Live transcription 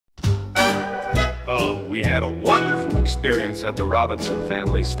Oh, we had a wonderful experience at the Robinson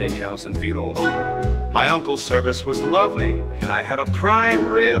family steakhouse in Fetal. My uncle's service was lovely, and I had a prime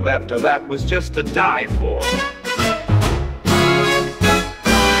rib after that was just to die for.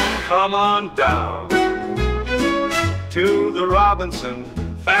 Come on down to the Robinson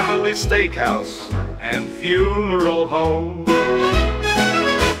family steakhouse and funeral home.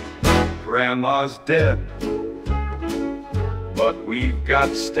 Grandma's dead, but we've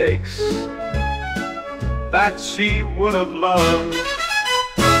got steaks that she would have loved.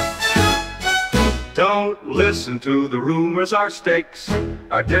 Don't listen to the rumors, our steaks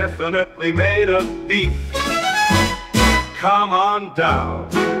are definitely made of beef. Come on down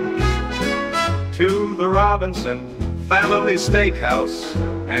to the Robinson family steakhouse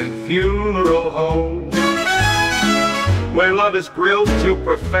and funeral home, where love is grilled to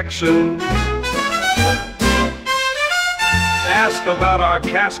perfection. Ask about our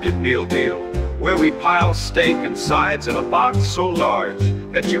casket meal deal, where we pile steak and sides in a box so large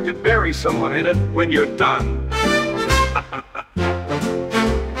that you could bury someone in it when you're done.